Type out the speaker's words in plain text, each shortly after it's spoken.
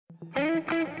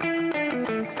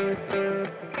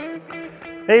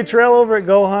Hey, Trail over at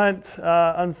GOHUNT.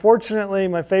 Unfortunately,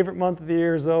 my favorite month of the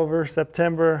year is over,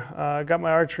 September. Got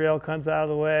my archery elk hunts out of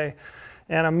the way,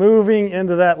 and I'm moving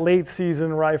into that late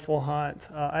season rifle hunt.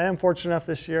 I am fortunate enough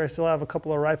this year, I still have a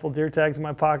couple of rifle deer tags in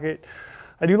my pocket.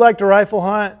 I do like to rifle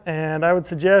hunt, and I would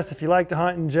suggest if you like to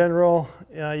hunt in general,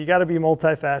 you got to be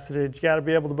multifaceted. You got to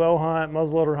be able to bow hunt,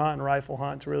 muzzleloader hunt, and rifle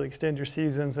hunt to really extend your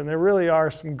seasons. And there really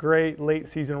are some great late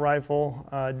season rifle,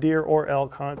 deer or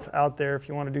elk hunts out there if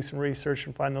you want to do some research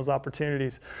and find those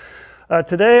opportunities.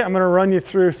 Today I'm going to run you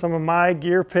through some of my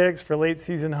gear picks for late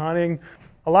season hunting.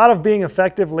 A lot of being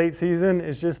effective late season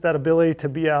is just that ability to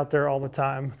be out there all the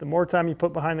time. The more time you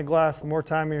put behind the glass, the more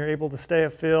time you're able to stay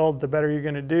at field, the better you're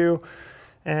going to do.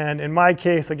 And in my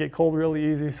case, I get cold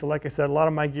really easy. So like I said, a lot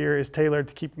of my gear is tailored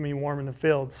to keeping me warm in the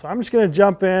field. So I'm just going to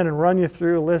jump in and run you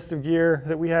through a list of gear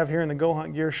that we have here in the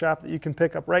GOHUNT gear shop that you can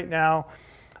pick up right now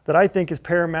that I think is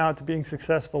paramount to being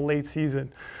successful late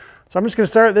season. So I'm just going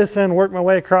to start at this end, work my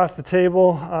way across the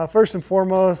table. First and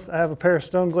foremost, I have a pair of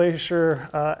Stone Glacier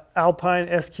Alpine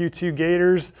SQ2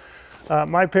 Gaiters.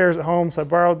 My pair's at home, so I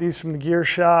borrowed these from the gear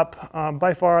shop.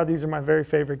 By far, these are my very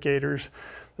favorite gaiters.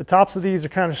 The tops of these are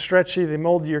kind of stretchy. They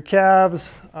mold to your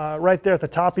calves. Right there at the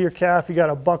top of your calf, you got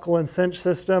a buckle and cinch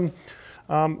system,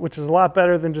 which is a lot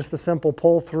better than just the simple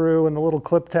pull through and the little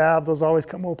clip tab. Those always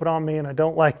come open on me, and I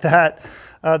don't like that.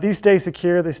 These stay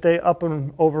secure. They stay up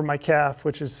and over my calf,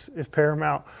 which is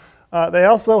paramount. They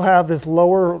also have this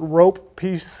lower rope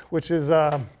piece, which is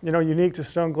unique to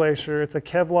Stone Glacier. It's a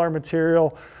Kevlar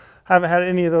material. Haven't had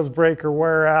any of those break or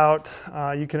wear out.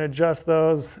 You can adjust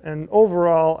those, and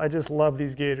overall I just love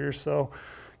these gaiters. So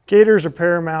gaiters are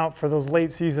paramount for those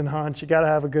late season hunts. You got to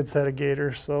have a good set of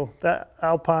gaiters. So that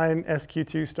Alpine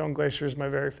SQ2 Stone Glacier is my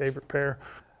very favorite pair.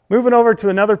 Moving over to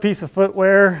another piece of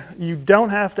footwear. You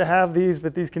don't have to have these,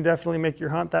 but these can definitely make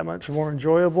your hunt that much more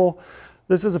enjoyable.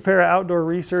 This is a pair of Outdoor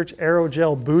Research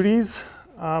Aerogel Booties.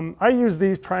 I use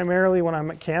these primarily when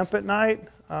I'm at camp at night.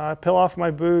 I peel off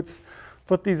my boots,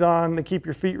 put these on, they keep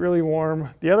your feet really warm.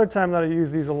 The other time that I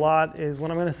use these a lot is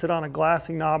when I'm going to sit on a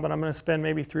glassing knob and I'm going to spend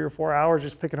maybe 3 or 4 hours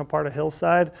just picking apart a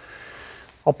hillside.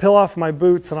 I'll peel off my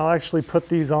boots and I'll actually put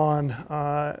these on.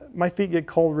 My feet get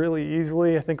cold really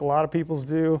easily. I think a lot of people's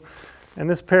do. And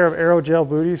this pair of Aerogel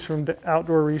Booties from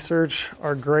Outdoor Research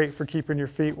are great for keeping your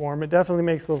feet warm. It definitely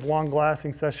makes those long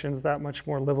glassing sessions that much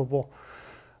more livable.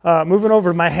 Moving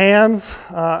over to my hands,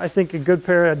 I think a good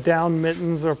pair of down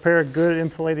mittens or a pair of good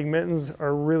insulating mittens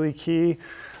are really key.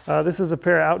 This is a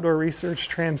pair of Outdoor Research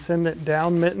Transcendent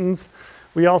down mittens.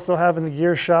 We also have in the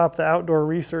gear shop the Outdoor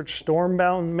Research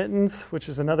Stormbound mittens, which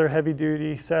is another heavy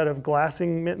duty set of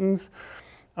glassing mittens.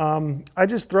 I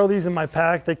just throw these in my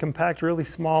pack. They compact really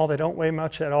small. They don't weigh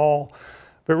much at all.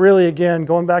 But really, again,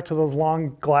 going back to those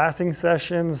long glassing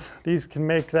sessions, these can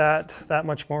make that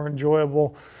much more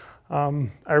enjoyable.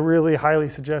 I really highly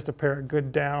suggest a pair of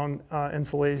good down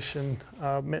insulation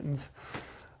mittens.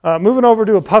 Moving over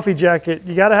to a puffy jacket,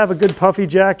 you got to have a good puffy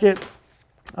jacket.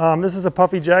 This is a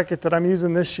puffy jacket that I'm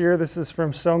using this year. This is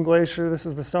from Stone Glacier. This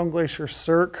is the Stone Glacier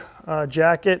Cirque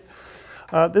jacket.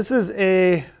 This is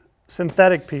a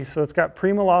synthetic piece, so it's got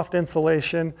Primaloft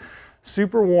insulation,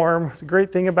 super warm. The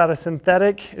great thing about a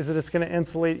synthetic is that it's going to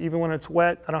insulate even when it's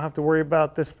wet. I don't have to worry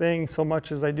about this thing so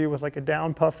much as I do with like a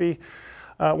down puffy.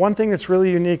 One thing that's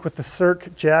really unique with the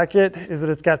Cirque jacket is that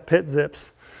it's got pit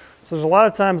zips. So there's a lot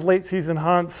of times late season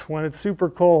hunts when it's super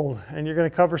cold and you're going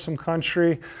to cover some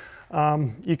country.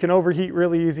 You can overheat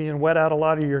really easy and wet out a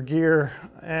lot of your gear,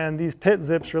 and these pit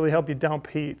zips really help you dump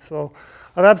heat. So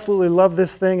I've absolutely loved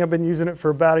this thing. I've been using it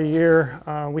for about a year.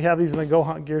 We have these in the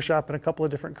GOHUNT gear shop in a couple of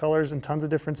different colors and tons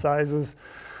of different sizes.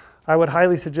 I would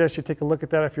highly suggest you take a look at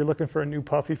that if you're looking for a new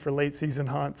puffy for late season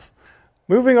hunts.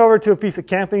 Moving over to a piece of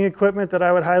camping equipment that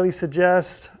I would highly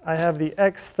suggest, I have the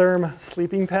Xtherm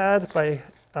sleeping pad by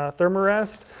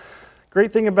Therm-A-Rest.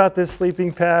 Great thing about this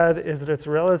sleeping pad is that it's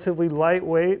relatively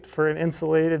lightweight for an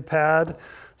insulated pad.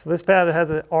 So this pad has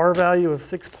an R value of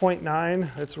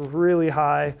 6.9. It's really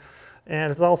high,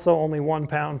 and it's also only 1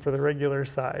 pound for the regular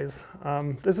size.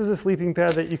 This is a sleeping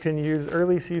pad that you can use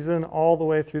early season all the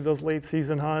way through those late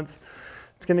season hunts.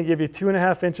 It's going to give you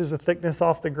 2.5 inches of thickness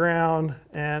off the ground,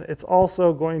 and it's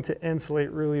also going to insulate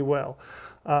really well.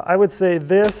 I would say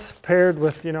this paired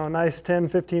with a nice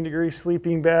 10-15 degree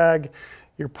sleeping bag,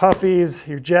 your puffies,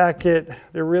 your jacket,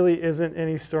 there really isn't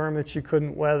any storm that you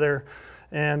couldn't weather.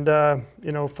 And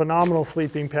phenomenal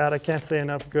sleeping pad. I can't say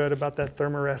enough good about that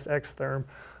Therm-A-Rest Xtherm.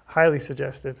 Highly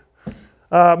suggested.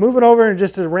 Moving over to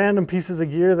just random pieces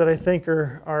of gear that I think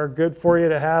are good for you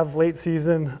to have late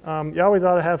season. You always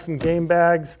ought to have some game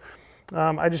bags.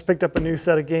 I just picked up a new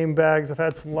set of game bags. I've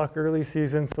had some luck early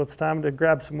season, so it's time to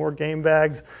grab some more game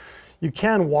bags. You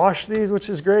can wash these, which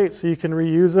is great, so you can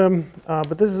reuse them.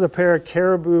 But this is a pair of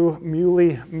Caribou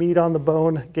Muley meat on the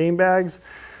bone game bags.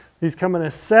 These come in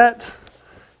a set.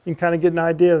 You can kind of get an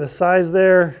idea of the size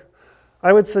there.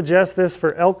 I would suggest this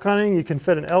for elk hunting. You can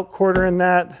fit an elk quarter in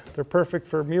that. They're perfect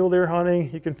for mule deer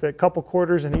hunting. You can fit a couple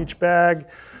quarters in each bag.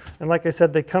 And like I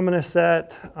said, they come in a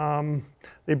set.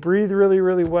 They breathe really,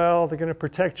 really well. They're going to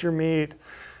protect your meat.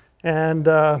 And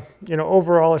you know,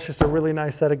 overall, it's just a really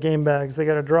nice set of game bags. They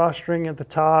got a drawstring at the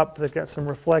top. They've got some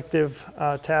reflective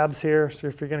tabs here. So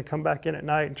if you're going to come back in at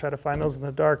night and try to find those in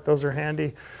the dark, those are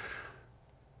handy.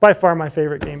 By far my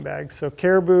favorite game bag. So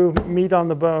Caribou meat on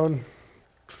the bone.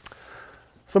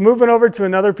 So moving over to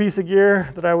another piece of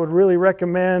gear that I would really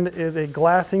recommend is a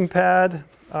glassing pad.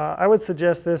 I would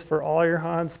suggest this for all your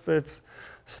hunts, but it's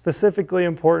specifically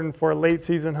important for a late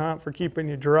season hunt for keeping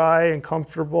you dry and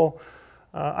comfortable.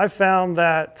 I found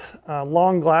that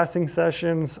long glassing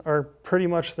sessions are pretty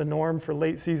much the norm for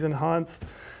late season hunts.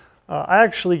 I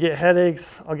actually get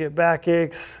headaches, I'll get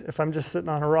backaches if I'm just sitting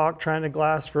on a rock trying to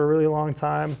glass for a really long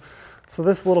time. So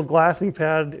this little glassing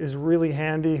pad is really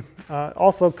handy.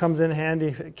 Also comes in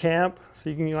handy at camp, so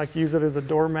you can like use it as a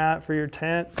doormat for your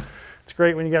tent. It's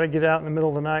great when you got to get out in the middle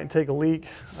of the night and take a leak.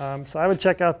 So I would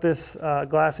check out this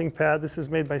glassing pad. This is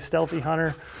made by StHealthy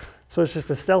Hunter. So it's just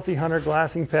a StHealthy Hunter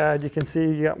glassing pad. You can see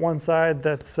you got one side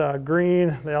that's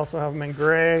green. They also have them in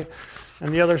gray,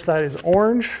 and the other side is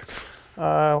orange.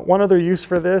 One other use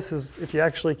for this is if you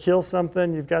actually kill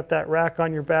something, you've got that rack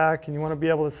on your back and you want to be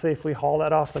able to safely haul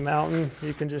that off the mountain,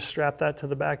 you can just strap that to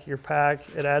the back of your pack.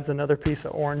 It adds another piece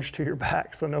of orange to your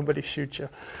back so nobody shoots you.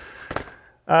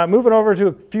 Moving over to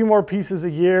a few more pieces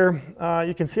of gear.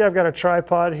 You can see I've got a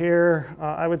tripod here.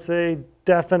 I would say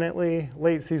definitely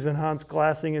late season hunts,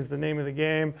 glassing is the name of the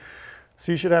game.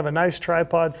 So you should have a nice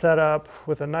tripod set up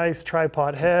with a nice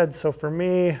tripod head. So for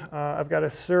me, I've got a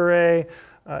Sirui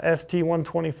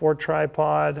ST124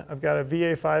 tripod. I've got a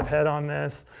VA5 head on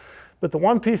this. But the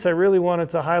one piece I really wanted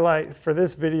to highlight for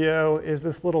this video is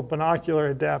this little binocular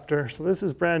adapter. So this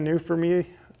is brand new for me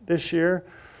this year.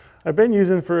 I've been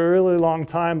using for a really long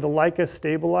time the Leica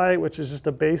Stabilite, which is just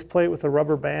a base plate with a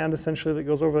rubber band essentially that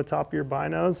goes over the top of your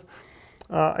binos.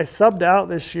 I subbed out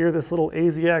this year this little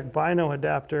ASIAC bino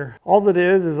adapter. All it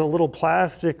is a little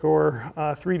plastic or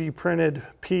 3D printed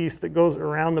piece that goes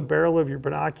around the barrel of your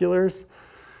binoculars.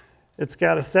 It's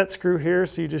got a set screw here,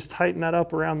 so you just tighten that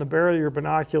up around the barrel of your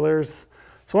binoculars.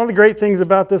 So one of the great things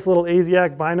about this little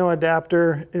ASIAC bino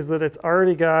adapter is that it's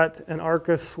already got an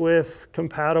Arca Swiss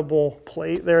compatible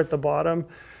plate there at the bottom.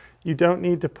 You don't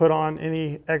need to put on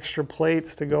any extra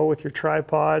plates to go with your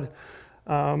tripod.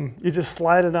 You just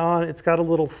slide it on. It's got a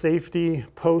little safety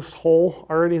post hole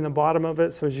already in the bottom of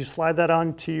it. So as you slide that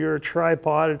onto your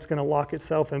tripod, it's going to lock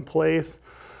itself in place.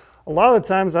 A lot of the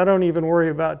times I don't even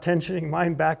worry about tensioning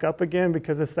mine back up again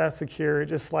because it's that secure. It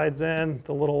just slides in,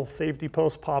 the little safety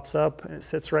post pops up, and it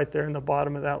sits right there in the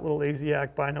bottom of that little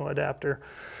ASIAC bino adapter.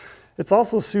 It's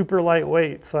also super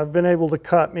lightweight, so I've been able to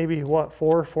cut maybe, what,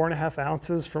 4.5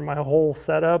 ounces for my whole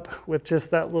setup with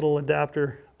just that little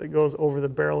adapter that goes over the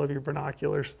barrel of your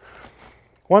binoculars.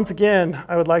 Once again,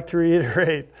 I would like to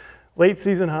reiterate, late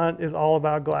season hunt is all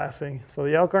about glassing. So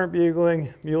the elk aren't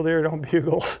bugling, mule deer don't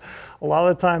bugle. A lot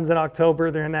of the times in October,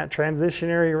 they're in that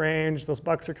transitionary range. Those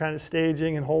bucks are kind of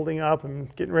staging and holding up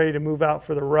and getting ready to move out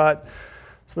for the rut.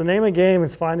 So the name of the game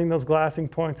is finding those glassing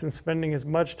points and spending as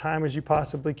much time as you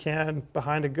possibly can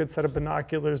behind a good set of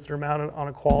binoculars that are mounted on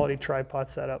a quality tripod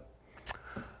setup.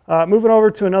 Moving over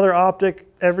to another optic,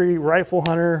 every rifle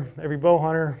hunter, every bow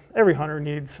hunter, every hunter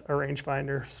needs a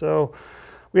rangefinder. So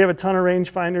we have a ton of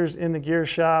rangefinders in the gear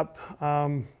shop,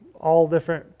 all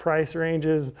different price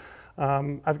ranges.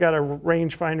 I've got a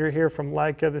rangefinder here from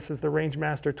Leica. This is the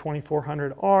Rangemaster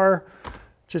 2400R.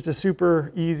 Just a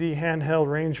super easy handheld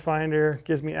rangefinder.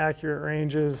 Gives me accurate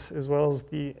ranges as well as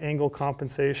the angle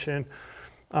compensation.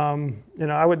 You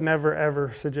know, I would never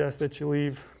ever suggest that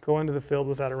you go into the field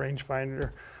without a rangefinder.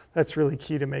 That's really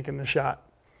key to making the shot.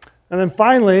 And then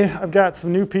finally, I've got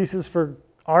some new pieces for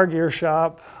our gear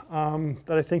shop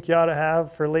that I think you ought to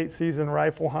have for late season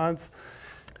rifle hunts.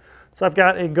 So I've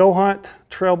got a GOHUNT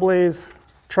Trailblaze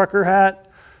trucker hat.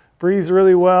 Breathes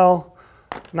really well,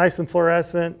 nice and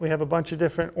fluorescent. We have a bunch of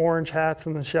different orange hats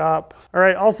in the shop. All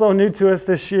right, also new to us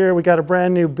this year, we got a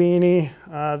brand new beanie.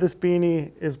 This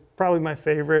beanie is probably my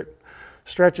favorite.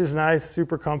 Stretches nice,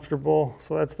 super comfortable.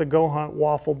 So that's the GOHUNT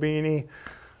waffle beanie.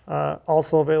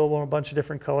 Also available in a bunch of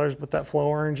different colors, but that flow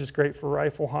orange is great for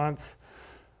rifle hunts.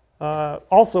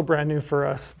 Also brand new for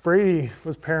us. Brady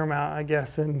was paramount, I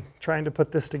guess, in trying to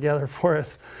put this together for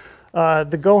us.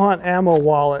 The GOHUNT ammo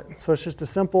wallet. So it's just a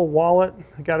simple wallet.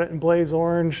 I got it in blaze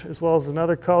orange as well as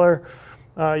another color.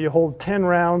 You hold 10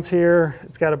 rounds here.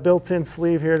 It's got a built-in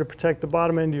sleeve here to protect the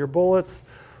bottom end of your bullets.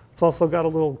 It's also got a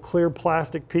little clear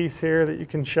plastic piece here that you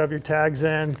can shove your tags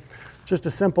in. Just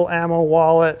a simple ammo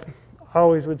wallet. I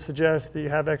always would suggest that you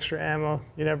have extra ammo.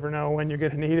 You never know when you're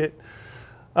going to need it.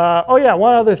 Oh yeah,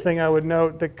 one other thing I would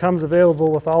note that comes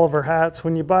available with all of our hats.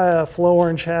 When you buy a flow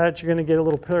orange hat, you're going to get a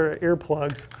little pair of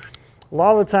earplugs. A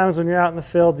lot of the times when you're out in the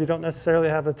field, you don't necessarily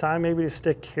have the time maybe to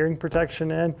stick hearing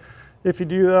protection in. If you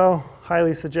do though,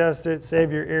 highly suggest it.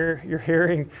 Save your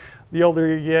hearing. The older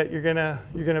you get, you're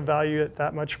gonna value it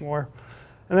that much more.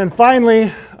 And then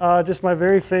finally, just my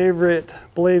very favorite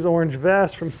blaze orange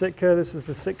vest from Sitka. This is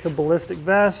the Sitka ballistic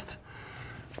vest.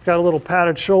 It's got a little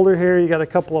padded shoulder here. You got a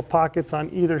couple of pockets on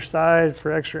either side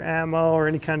for extra ammo or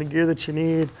any kind of gear that you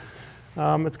need.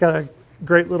 It's got a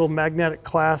great little magnetic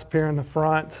clasp here in the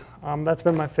front. That's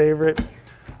been my favorite.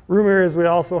 Rumor is we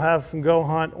also have some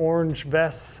GOHUNT orange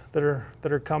vests that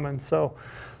are coming. So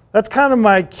that's kind of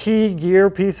my key gear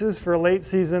pieces for a late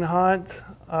season hunt.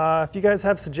 If you guys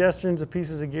have suggestions of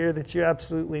pieces of gear that you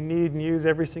absolutely need and use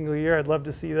every single year, I'd love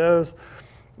to see those.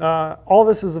 All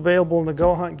this is available in the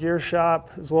GOHUNT gear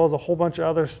shop, as well as a whole bunch of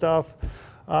other stuff.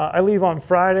 I leave on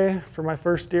Friday for my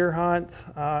first deer hunt.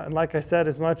 And like I said,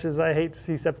 as much as I hate to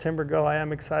see September go, I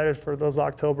am excited for those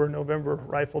October, November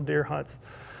rifle deer hunts.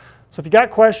 So if you got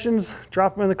questions,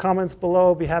 drop them in the comments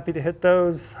below. Be happy to hit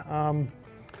those.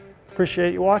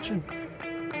 Appreciate you watching.